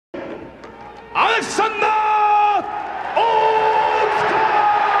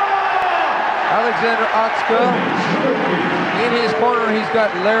Alexander Otsuka. In his corner, he's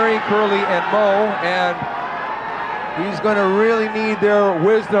got Larry, Curly, and Mo, and he's going to really need their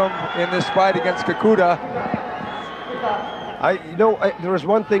wisdom in this fight against Kikuta. There is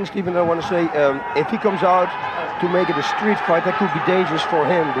one thing, Stephen, I want to say. If he comes out to make it a street fight, that could be dangerous for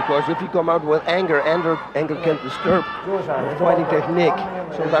him, because if he come out with anger can disturb fighting technique.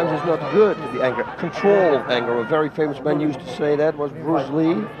 Sometimes it's not good to be angry. Controlled anger. A very famous man used to say that was Bruce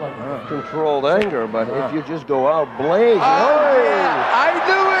Lee. Controlled anger. But if you just go out blazing, I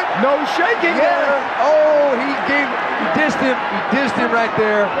do it. No shaking. Yeah. Oh, he dissed him. He dissed him right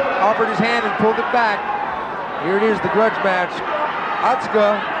there. Offered his hand and pulled it back. Here it is, the grudge match.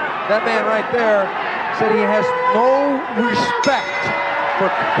 Otsuka, that man right there, said he has no respect for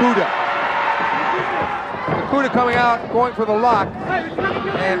Kikuta. Kikuta coming out, going for the lock,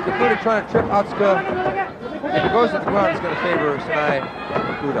 and Kikuta trying to trip Otsuka. If it goes to the ground, it's going to favor Sanae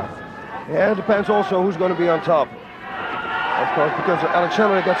Kikuta. Yeah, it depends also who's going to be on top. Of course, because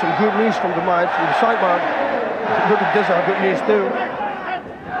Alexander got some good knees from the side mount. Look at this, our good knees too.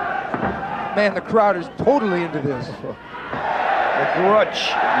 Man, the crowd is totally into this. A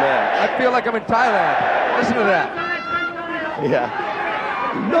grudge match. I feel like I'm in Thailand. Listen to that. Yeah.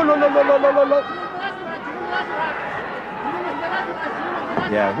 No.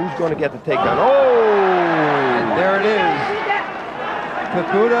 Yeah, who's going to get the takedown? Oh! And there it is.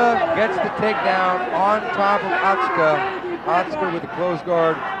 Kikuta gets the takedown on top of Otsuka. Otsuka with the closed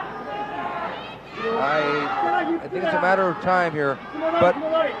guard. I think it's a matter of time here, but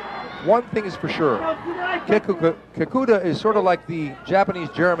one thing is for sure. Kikuta is sort of like the Japanese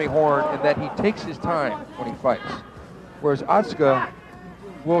Jeremy Horn in that he takes his time when he fights. Whereas Otsuka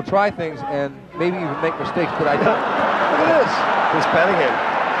will try things and maybe even make mistakes, but I don't. Look at this. He's patting him.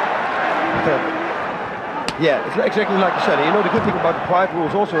 Yeah, it's exactly like you said. You know, the good thing about the quiet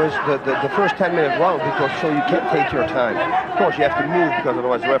rules also is the first 10-minute round, because so you can't take your time. Of course, you have to move, because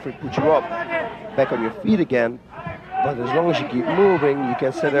otherwise the referee puts you up, back on your feet again. But as long as you keep moving, you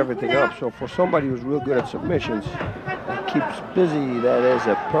can set everything up. So for somebody who's real good at submissions, and keeps busy, that is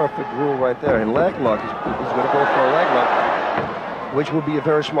a perfect rule right there. And leg lock, he's going to go for a leg lock, which would be a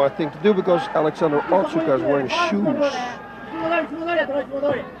very smart thing to do, because Alexander Otsuka is wearing shoes.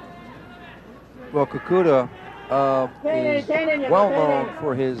 Well, Kikuta is well known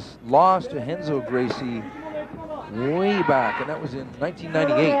for his loss to Renzo Gracie way back, and that was in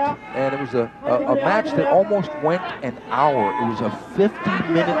 1998, and it was a match that almost went an hour. It was a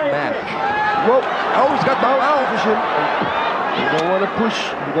 50-minute match. Whoa! Oh, he's got the mount position. You don't want to push.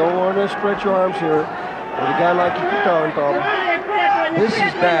 You don't want to spread your arms here. With a guy like Kikuta on top. This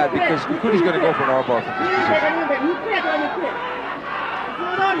is bad, because Kikuta's going to go for an armbar from this position.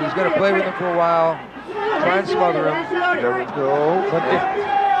 He's going to play with him for a while, try and smother him. There we go. But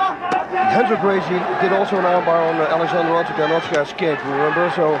Renzo Gracie did also an armbar on Alexander Otsuka, and Otsuka escaped, remember?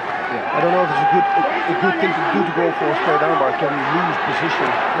 So I don't know if it's a good thing to do to go for a straight armbar. Can you lose position?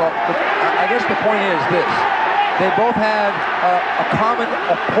 Well, I guess the point is this. They both have a common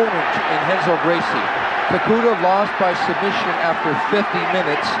opponent in Renzo Gracie. Kikuta lost by submission after 50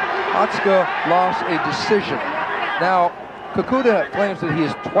 minutes. Otsuka lost a decision. Now, Kikuta claims that he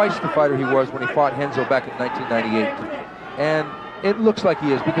is twice the fighter he was when he fought Renzo back in 1998. And it looks like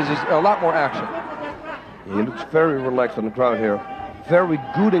he is, because there's a lot more action. He looks very relaxed on the ground here. Very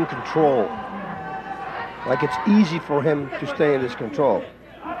good in control. Like it's easy for him to stay in this control.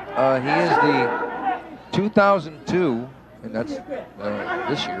 He is the 2002, and that's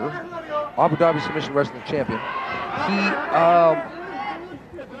this year, Abu Dhabi Submission Wrestling Champion.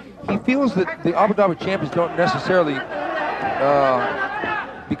 He feels that the Abu Dhabi champions don't necessarily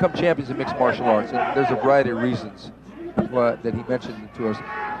become champions in mixed martial arts, and there's a variety of reasons that he mentioned to us.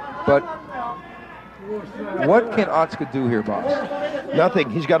 But what can Otsuka do here, boss? Nothing.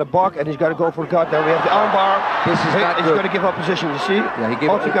 He's got a buck, and he's got to go for the cut. There we have the armbar. This is not good. He's going to give up position, you see? Yeah, he gave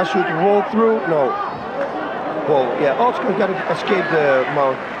Otsuka should roll through. No. Well, yeah, Otsuka's got to escape the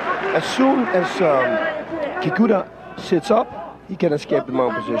mount. As soon as Kikuta sits up, he can escape the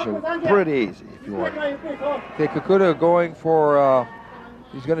mount position. Pretty easy, if you want. Okay, Kikuta going for...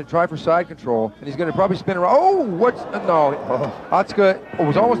 he's going to try for side control, and he's going to probably spin around. Oh, what's... No. Otsuka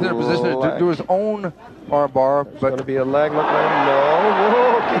was almost in a position to do his own armbar, but... It's going to be a leg lock. No.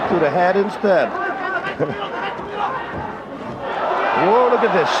 Whoa, kick to the head instead. Whoa, look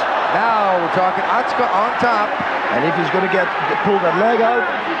at this. Now we're talking Otsuka on top. And if he's going to pull that leg out,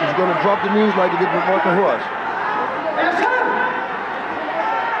 he's going to drop the knees like he did with Marco Ruas.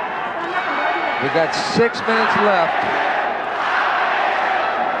 We got 6 minutes left.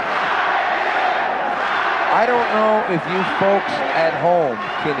 I don't know if you folks at home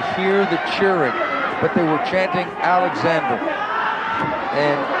can hear the cheering, but they were chanting Alexander.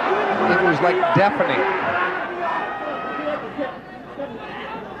 And it was like deafening.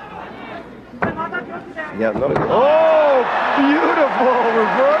 Yeah, not again. Oh, beautiful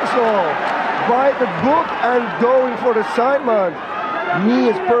reversal by the book and going for the side mount. Knee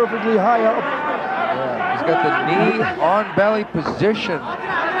is perfectly high up. Yeah, he's got the knee on belly position.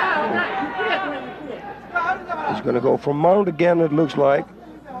 He's going to go for mount again, it looks like.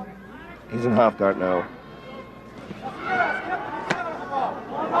 He's in half guard now.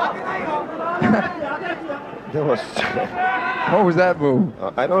 There was... What was that move?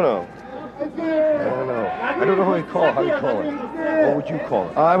 I don't know. I don't know how you call it. What would you call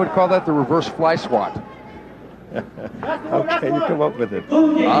it? I would call that the reverse fly swat. How can you come up with it?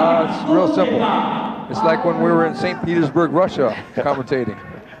 It's real simple. It's like when we were in St. Petersburg, Russia, commentating.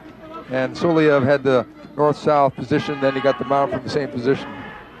 And Soliev had the north-south position, then he got the mount from the same position.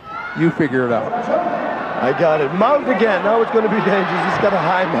 You figure it out. I got it. Mount again. Now it's going to be dangerous. He's got a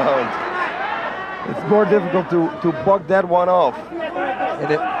high mount. It's more difficult to buck that one off.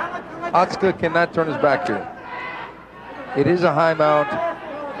 And Otsuka cannot turn his back here. It is a high mount.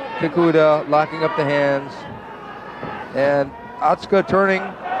 Kikuta locking up the hands. And Otsuka turning.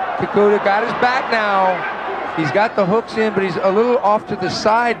 Kikuta got his back now. He's got the hooks in, but he's a little off to the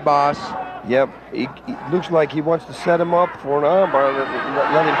side, boss. Yep, it looks like he wants to set him up for an armbar.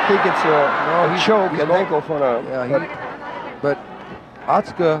 Let him think it's a choke and then go for an arm. Yeah, but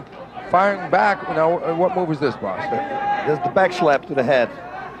Otsuka firing back. Now, what move is this, boss? There's the back slap to the head.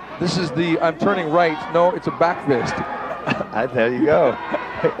 This is the I'm turning right. No, it's a back fist. There you go.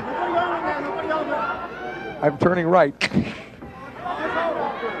 I'm turning right.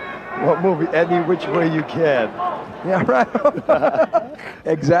 What movie? Any which way you can. Yeah, right.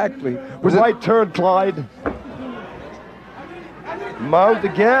 Exactly. Was right turn, Clyde. Mount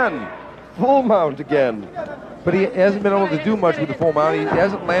again. Full mount again. But he hasn't been able to do much with the full mount. He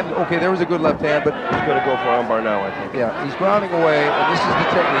hasn't landed. Okay, there was a good left hand, but he's going to go for armbar now, I think. Yeah, he's grounding away, and this is the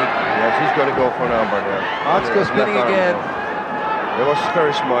technique. Yes, he's going to go for an armbar there. Otsuka spinning again. It was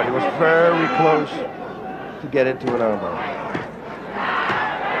very smart. He was very close to get into an armbar.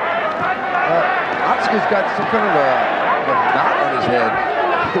 Otsuka's got some kind of a knot on his head.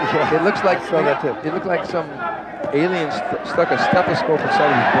 Yeah, it looks like it looked like some alien stuck a stethoscope inside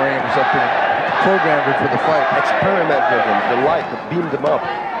of his brain or something. Programmed him for the fight. Experiment with him. The light that beamed him up.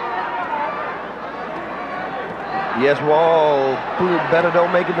 Yes, well, better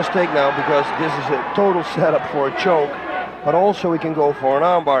don't make a mistake now because this is a total setup for a choke. But also he can go for an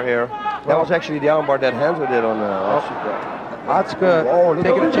armbar here. That was actually the armbar that Hanzo did on Otsuka. Otsuka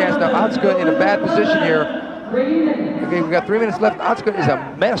taking a chance now. Otsuka in a bad position here. Okay, we've got 3 minutes left. Otsuka is a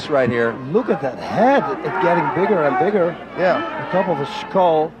mess right here. Look at that head. It's getting bigger and bigger. Yeah. The top of a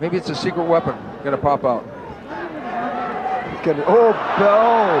skull. Maybe it's a secret weapon going to pop out. Oh,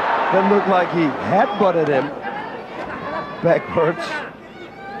 that looked like he headbutted him backwards.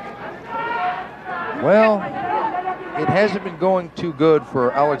 Well, it hasn't been going too good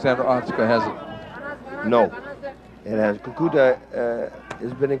for Alexander Otsuka, has it? No. It has. Kikuta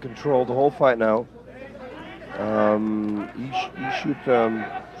has been in control the whole fight now. He should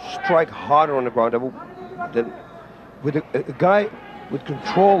strike harder on the ground. With a guy with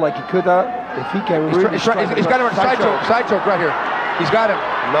control like Kikuta, if he can really strike... He's got him on side choke right here. He's got him.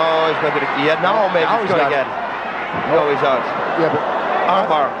 No, he's not going to... Yeah, now maybe he's going to get it. No, he's out. Yeah, but...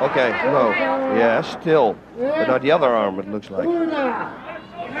 Armbar, okay, no. Yeah, still. But not the other arm, it looks like.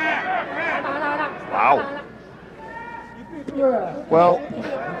 Wow. Well,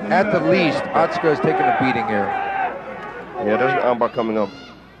 at the least, Otsuka is taking a beating here. Yeah, there's an armbar coming up.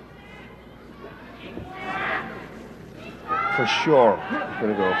 For sure, he's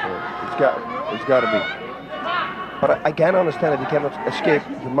going to go for it. It's got to be. But I can't understand that he cannot escape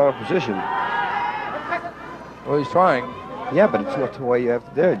the mount position. Well, he's trying. Yeah, but it's not the way you have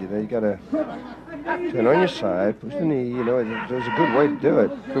to do it. You know, you got to turn on your side, push the knee. You know, there's a good way to do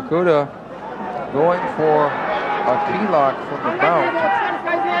it. Kikuta going for a key lock from the mount,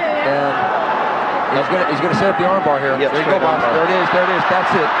 and he's gonna set up the armbar here. Yep, there you go, boss. There it is.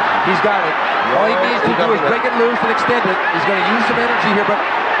 That's it. He's got it. All he needs to do is break it loose and extend it. He's gonna use some energy here, but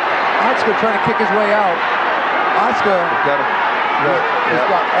Otsuka trying to kick his way out. Otsuka he's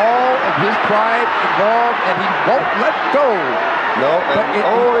got all of his pride involved, and he won't let go. No,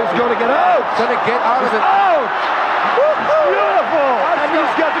 he's gonna get out. Gonna get out of it. Out! Beautiful! And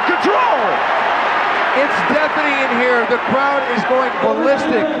he's got the control. It's deafening in here. The crowd is going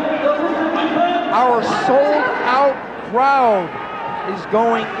ballistic. Our sold-out crowd is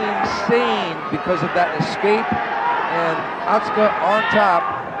going insane because of that escape. And Otsuka on top.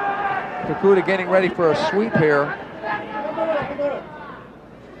 Kikuta getting ready for a sweep here.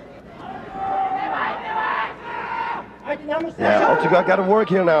 Yeah, Otsuka got to work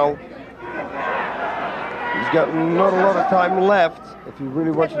here now. He's got not a lot of time left. If he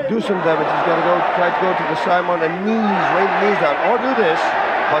really wants to do some damage, he's got to try to go to the side on the knees, lay the knees down, or do this.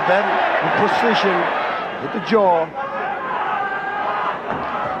 But then with precision, hit the jaw.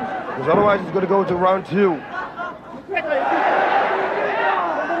 Because otherwise it's going to go to round 2.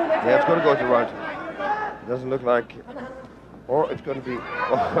 Yeah, it's going to go to round 2. It doesn't look like, or it's going to be,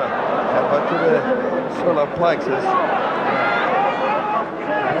 but to the solar plexus.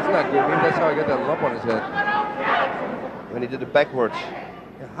 That's not good. Maybe that's how I got that lump on his head. When he did it backwards.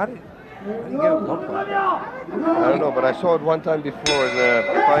 Yeah, how did he get a lump on it? I don't know, but I saw it one time before in the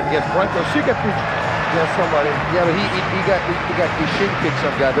fight against Otsuka against somebody. Yeah, but he shin kicked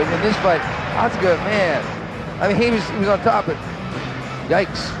some guy. But in this fight, Otsuka, man, I mean, he was on top, but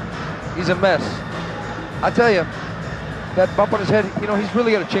yikes, he's a mess. I tell you, that bump on his head, you know, he's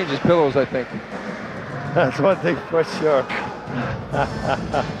really got to change his pillows, I think. That's one thing for sure.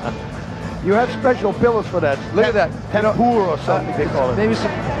 You have special pillows for that. Look at that. Tempur or something they call it. Maybe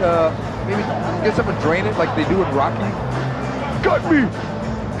maybe get something to drain it like they do in Rocky. Cut me!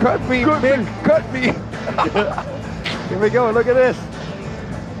 Cut me, Mick! Cut me! Here we go, look at this.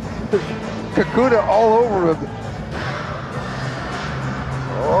 Kikuta all over him.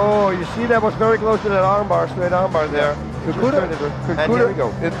 Oh, you see that was very close to that armbar, straight armbar there. Kikuta, and here we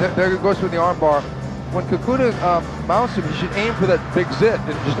go. There it goes with the armbar. When Kikuta mounts him, he should aim for that big zit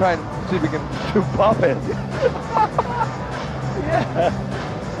and just try and see if he can pop it. Yeah.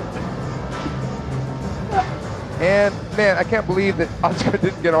 And man, I can't believe that Otsuka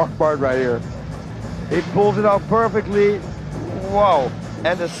didn't get armbarred right here. He pulls it out perfectly. Wow.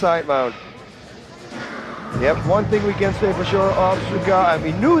 And the side mount. Yep, one thing we can say for sure, Otsuka, and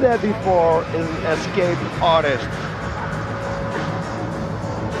we knew that before, is an escape artist.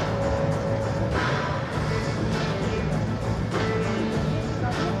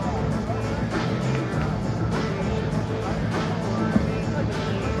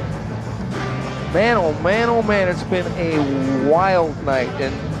 Man, oh man, it's been a wild night,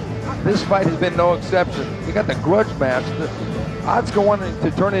 and this fight has been no exception. You got the grudge match. Otsuka wanting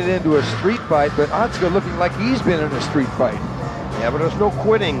to turn it into a street fight, but Otsuka looking like he's been in a street fight. Yeah, but there's no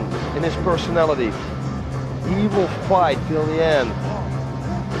quitting in his personality. He will fight till the end.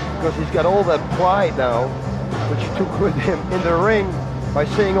 Because he's got all that pride now, which he took with him in the ring by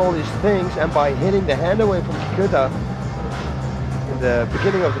saying all these things and by hitting the hand away from Kikuta in the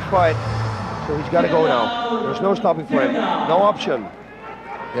beginning of the fight. So he's got to go now. There's no stopping for him. No option.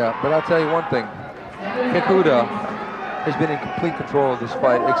 Yeah, but I'll tell you one thing. Kikuta has been in complete control of this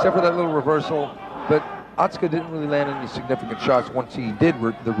fight, except for that little reversal. But Otsuka didn't really land any significant shots once he did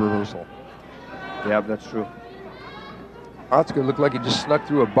the reversal. Yeah, that's true. Otsuka looked like he just snuck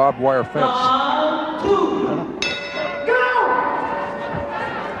through a barbed wire fence.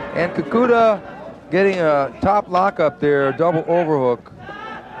 And Kikuta getting a top lock up there, double overhook.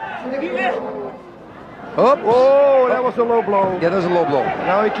 Oops. Oh, that was a low blow. Yeah, that was a low blow.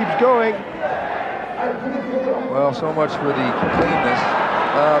 Now he keeps going. Well, so much for the cleanness.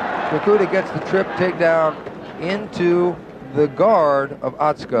 Kikuta gets the trip takedown into the guard of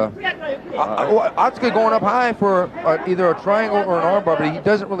Otsuka. Otsuka going up high for either a triangle or an armbar, but he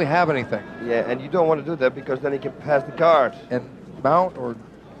doesn't really have anything. Yeah, and you don't want to do that because then he can pass the guard. And mount or...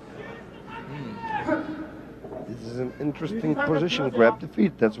 This is an interesting position. Grab the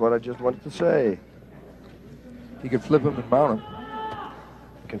feet. That's what I just wanted to say. He could flip him and mount him.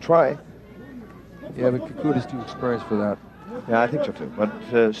 You can try. Yeah, but Kikuta's too experienced for that. Yeah, I think so too. But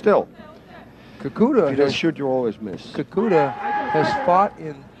still, Kikuta, if you don't shoot, you always miss. Kikuta has fought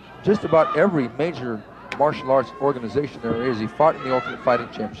in just about every major martial arts organization there is. He fought in the Ultimate Fighting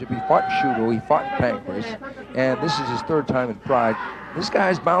Championship. He fought in Shudo. He fought in Pancrase. And this is his third time in Pride. This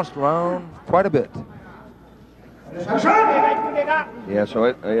guy's bounced around quite a bit. Yeah,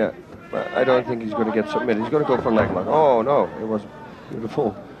 so I don't think he's going to get submitted. He's going to go for leg lock. Oh no, it was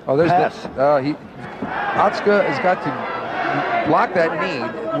beautiful. Oh, there's pass. Otsuka has got to block that knee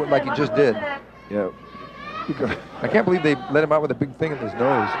like he just did. Yeah. I can't believe they let him out with a big thing in his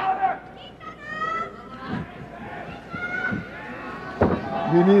nose.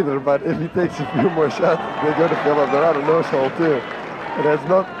 Me neither, but if he takes a few more shots, they're going to fill up their other nose hole too. And that's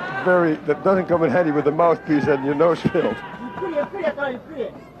not very, that doesn't come in handy with the mouthpiece and your nose filled.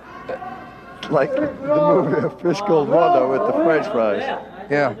 Like the movie of Fish Called Wanda with the French fries.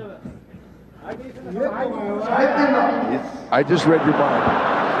 Yeah. I just read your mind.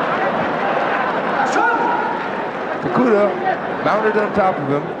 Kikuta mounted on top of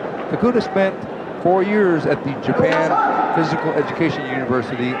him. Kikuta spent 4 years at the Japan Physical Education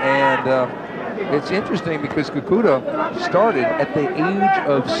University, and it's interesting because Kikuta started at the age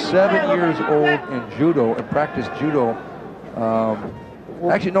of 7 years old in judo and practiced judo.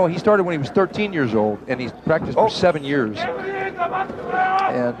 Actually, no, he started when he was 13 years old, and he's practiced for 7 years.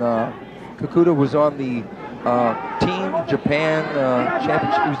 And Kikuta was on the Team Japan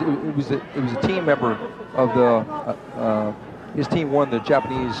championship. It was a team member of the. His team won the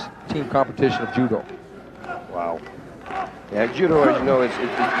Japanese team competition of judo. Wow. Yeah, judo, as you know, it's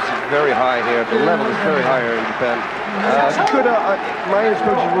very high here. The level is very high here in Japan. Kikuta, my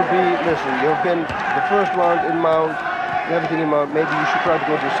instructions would be: listen, you've been the first round in mount, everything in mount. Maybe you should try to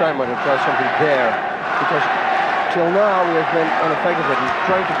go to the side mount and try something there, because till now he has been unaffected. He's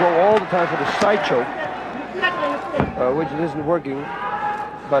trying to go all the time for the side choke, which isn't working.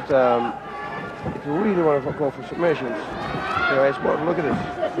 But if you really want to go for submissions, look at this.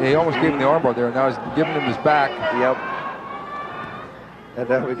 Yeah, he almost gave him the armbar there, and now he's giving him his back. Yep. And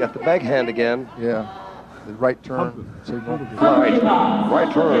then we got the backhand again. Yeah. The right turn.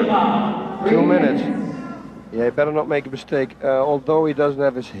 Right turn. 2 minutes. Yeah, he better not make a mistake. Although he doesn't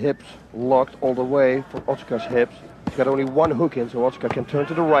have his hips locked all the way for Otsuka's hips, he's got only one hook in, so Otsuka can turn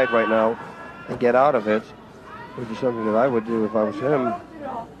to the right now and get out of it, which is something that I would do if I was him.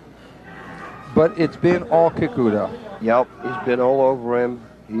 But it's been all Kikuta. Yep, he's been all over him.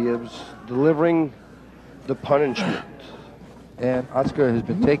 He is delivering the punishment. And Otsuka has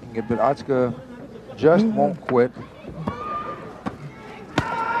been taking it, but Otsuka just won't quit.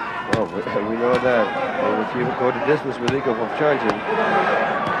 Well, we know that. Well, if you go the distance with Iko of Changin,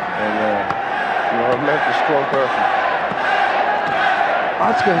 and you're a mentally strong person.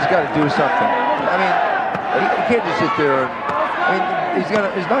 Otsuka has got to do something. I mean, he can't just sit there.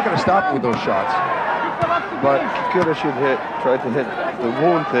 He's not gonna stop with those shots. But Kikuta should try to hit the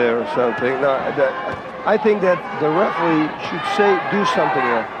wound there or something. No, I think that the referee should do something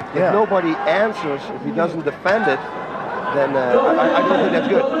here. If nobody answers, if he doesn't defend it, then I don't think that's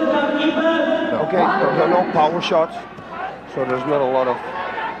good. No. Okay, there are no power shots, so there's not a lot of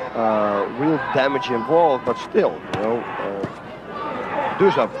real damage involved, but still,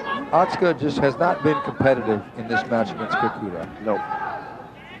 do something. Otsuka just has not been competitive in this match against Kikuta. No.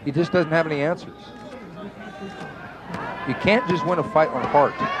 He just doesn't have any answers. You can't just win a fight on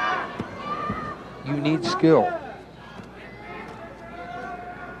heart. You need skill.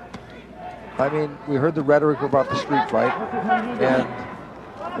 I mean, we heard the rhetoric about the street fight, and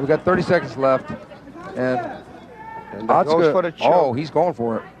we've got 30 seconds left, and Otsuka, he's going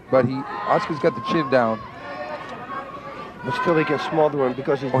for it, but Otsuka's got the chin down. But still, he can smother him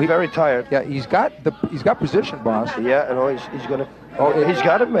because he's very tired. Yeah, he's got position, boss. Yeah, and he's gonna. He's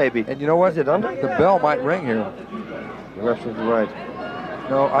got it maybe. And you know what? Is it under? The bell might ring here. The ref's to the right.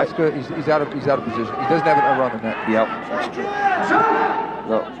 No, Otsuka, he's out of position. He doesn't have it around the neck. Yep, that's true.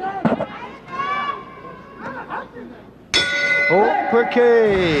 No.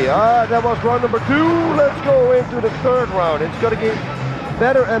 Okay, that was round number 2. Let's go into the third round. It's going to get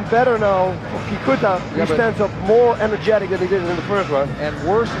better and better now for Kikuta. He stands up more energetic than he did in the first round. And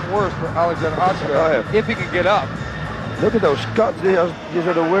worse for Alexander Otsuka if he can get up. Look at those cuts. These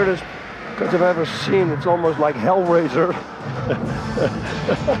are the weirdest cuts I've ever seen. It's almost like Hellraiser.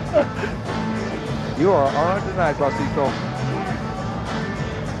 You are on tonight, Bosito.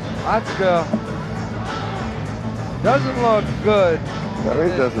 Otsuka doesn't look good. No, he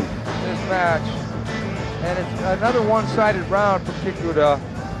doesn't. This match. And it's another one-sided round for Kikuta.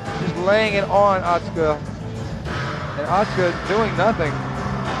 Just laying it on Otsuka. And Otsuka doing nothing.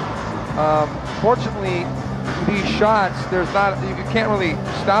 Fortunately, these shots, you can't really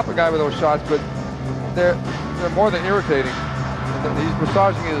stop a guy with those shots, but they're more than irritating. He's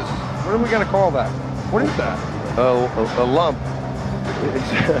massaging his, what are we going to call that? What is that? A lump.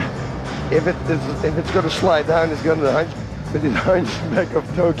 If it's going to slide down, it's going to hunchback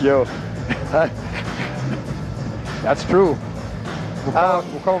of Tokyo. That's true. We'll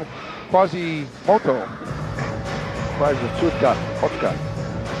call him Quasimodo. Otsuka.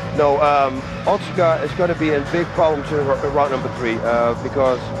 No, Otsuka is going to be in big problems in round number 3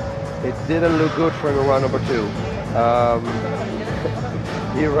 because it didn't look good for him in round number 2.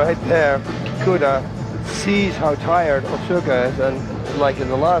 He right there, Kikuta, sees how tired Otsuka is, and like in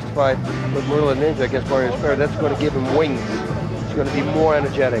the last fight with Marilla Ninja against Mario Sperry, that's going to give him wings. He's going to be more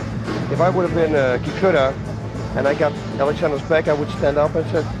energetic. If I would have been Kikuta and I got Alexander's back, I would stand up and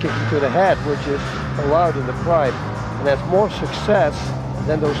kick him to the head, which is allowed in the pride. And has more success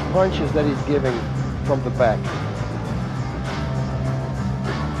than those punches that he's giving from the back.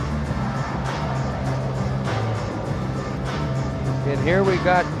 And here we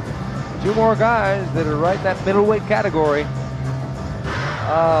got two more guys that are right in that middleweight category.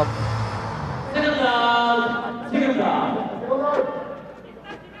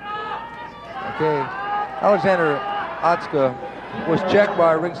 Okay, Alexander Otsuka was checked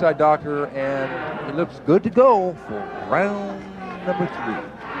by a ringside doctor, and he looks good to go for round number 3.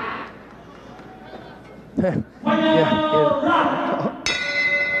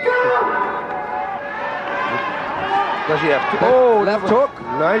 Does he have to? Oh, left hook.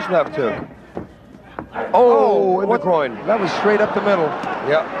 Nice left hook. Oh, in the groin. That was straight up the middle.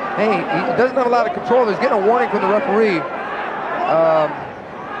 Yeah. Hey, he doesn't have a lot of control. He's getting a warning from the referee.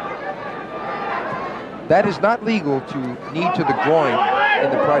 That is not legal to knee to the groin in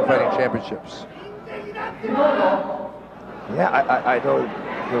the Pride Fighting Championships. Yeah, I don't.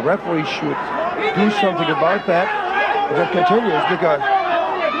 The referee should do something about that if it continues, because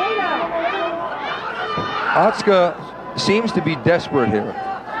Otsuka seems to be desperate here.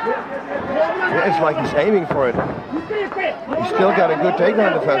 it's like he's aiming for it. He's still got a good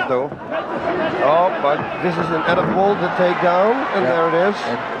takedown defense, though. Oh, but this is an edible to take down, and there it is.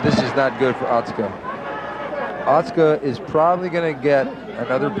 And this is not good for Otsuka. Otsuka is probably going to get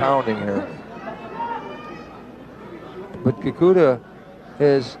another pounding here. But Kikuta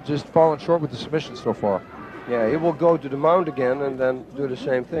has just fallen short with the submission so far. Yeah, he will go to the mount again and then do the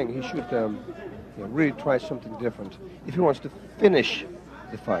same thing. He should really try something different if he wants to finish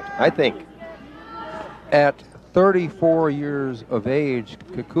the fight, I think. At 34 years of age,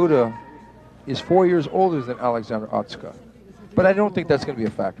 Kikuta is 4 years older than Alexander Otsuka. But I don't think that's going to be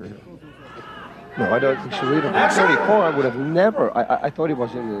a factor here. No, I don't think so either. At 34, I would have never. I thought he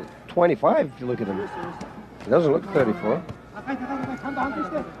was in the 25 if you look at him. He doesn't look 34.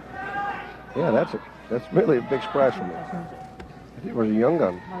 Yeah, that's really a big surprise for me. I think he was a young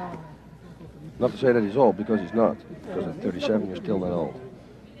gun. Not to say that he's old, because he's not. Because at 37, you're still not old.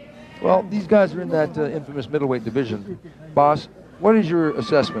 Well, these guys are in that infamous middleweight division. Boss, what is your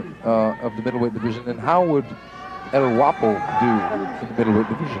assessment of the middleweight division, and how would El Guapo do in the middleweight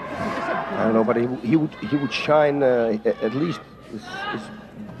division? I don't know, but he would shine at least his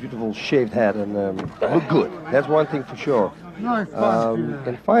beautiful shaved head and look good. That's one thing for sure.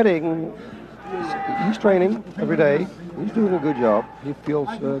 In fighting, he's training every day. He's doing a good job. He feels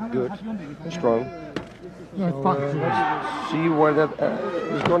good and strong. So, let's see where that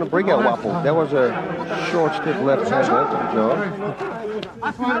is going to bring El Guapo. That was a short stiff left hand to the jaw.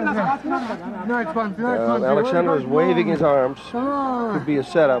 Alexander is waving his arms. Could be a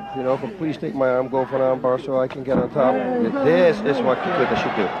setup, you know, for please take my arm, go for an arm bar so I can get on top. This is what Kikuta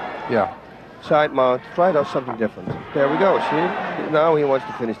should do. Yeah. Side mount, try out something different. There we go, see? Now he wants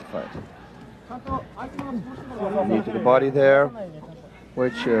to finish the fight. Knee to the body there,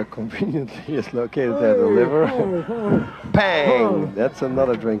 which conveniently is located there, the liver. Bang! That's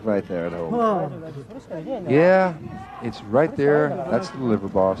another drink right there at home. Yeah, it's right there. That's the liver,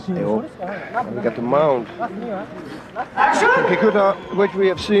 boss. We got the mount. Kikuta, which we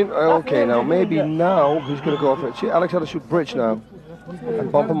have seen. Okay, now maybe now he's going to go for it. See, Alexander should bridge now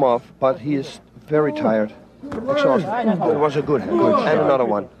and bump him off, but he is very tired, exhausted. It was a good and another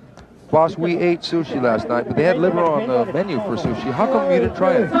one. Boss, we ate sushi last night, but they had liver on the menu for sushi. How come you didn't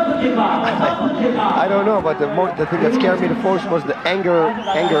try it? I don't know, but the thing that scared me the most was the anger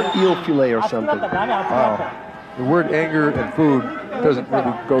eel fillet or something. Wow. The word anger and food doesn't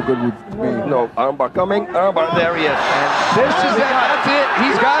really go good with me. No, armbar coming. Armbar, there he is. And this is it. That's it.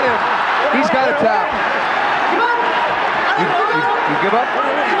 He's got him. He's got a tap. You give up?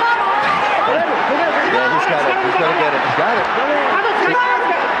 Yeah, he's got it. He's going to get it. He's got it.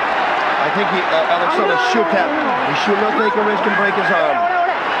 I think Alexander should tap. He should not take a risk and break his arm.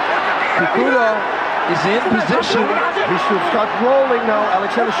 Kikuta is in position. He should start rolling now.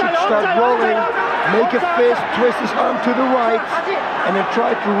 Alexander should start rolling. Make a fist, twist his arm to the right, and then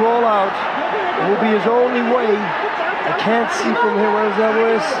try to roll out. It will be his only way. I can't see from here where his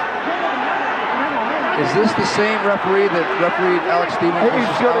elbow is. Is this the same referee that refereed Alex Stevens?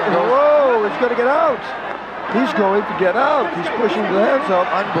 Whoa, he's going to get out. He's going to get out. He's pushing the hands up.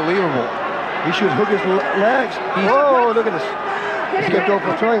 Unbelievable. He should hook his legs. Whoa, look at this. He's going to go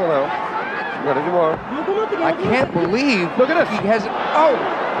for a triangle now. Not anymore. I can't believe. Look at this. He hasn't. Oh,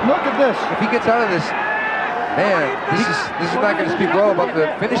 look at this. If he gets out of this, man, this is not going to speak well about the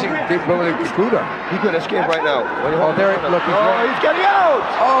finishing capability of Kikuta. He could escape right now. Oh, there, look. He's getting out.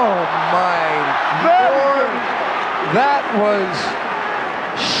 Oh my Lord. That was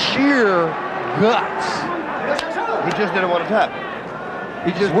sheer guts. He just didn't want to tap. He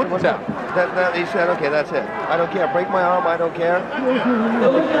just wouldn't tap. He said, okay, that's it. I don't care. Break my arm, I don't care. He's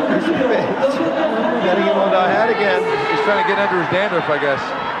getting him on the head again. He's trying to get under his dandruff, I guess.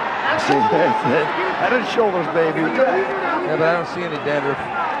 Head and shoulders, baby. Yeah, but I don't see any dandruff.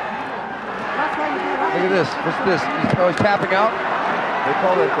 Look at this. What's this? He's tapping out. They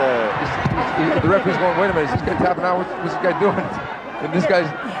call it. The referee's going, wait a minute, is this guy tapping out? What's this guy doing? And this guy's,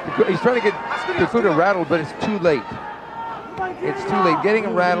 he's trying to get Kikuta rattled, but it's too late. It's too late. Getting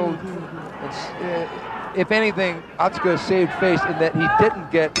him rattled, if anything, Otsuka saved face in that he didn't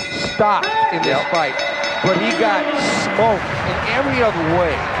get stopped in this fight, but he got smoked in every other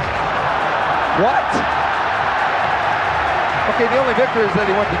way. What? Okay, the only victory is that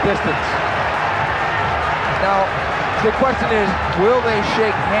he went the distance. Now, the question is, will they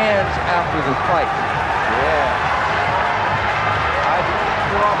shake hands after the fight? Yeah.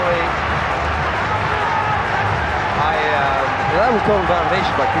 That was total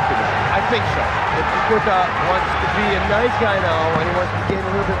domination by Kikuta. I think so. If Kikuta wants to be a nice guy now and he wants to gain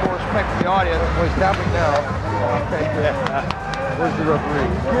a little bit more respect from the audience. Well, he's tapping now. Okay. Where's the referee?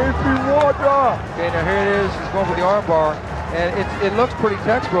 Give me water! Okay, now here it is. He's going for the arm bar. And it looks pretty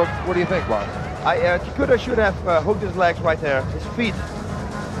textbook. What do you think, boss? Kikuta should have hooked his legs right there, his feet.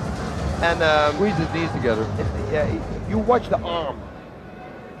 And squeeze his knees together. You watch the arm.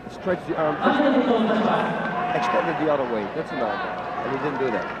 Stretch the arm. Extend it the other way. That's an arm. And he didn't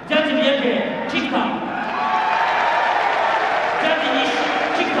do that.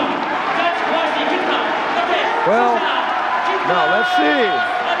 Well, now let's see.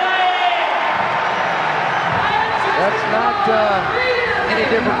 That's not any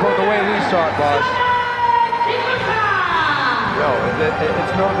different from the way we saw it, boss. No,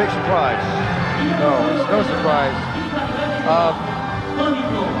 it's not a big surprise. No, it's no surprise.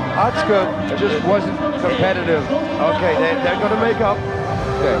 Otsuka just wasn't competitive. Okay, they're going to make up.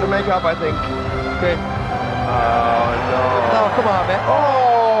 They're going to make up, I think. Okay. Oh, no. No, come on, man.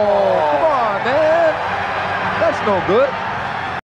 Oh, come on, man. That's no good.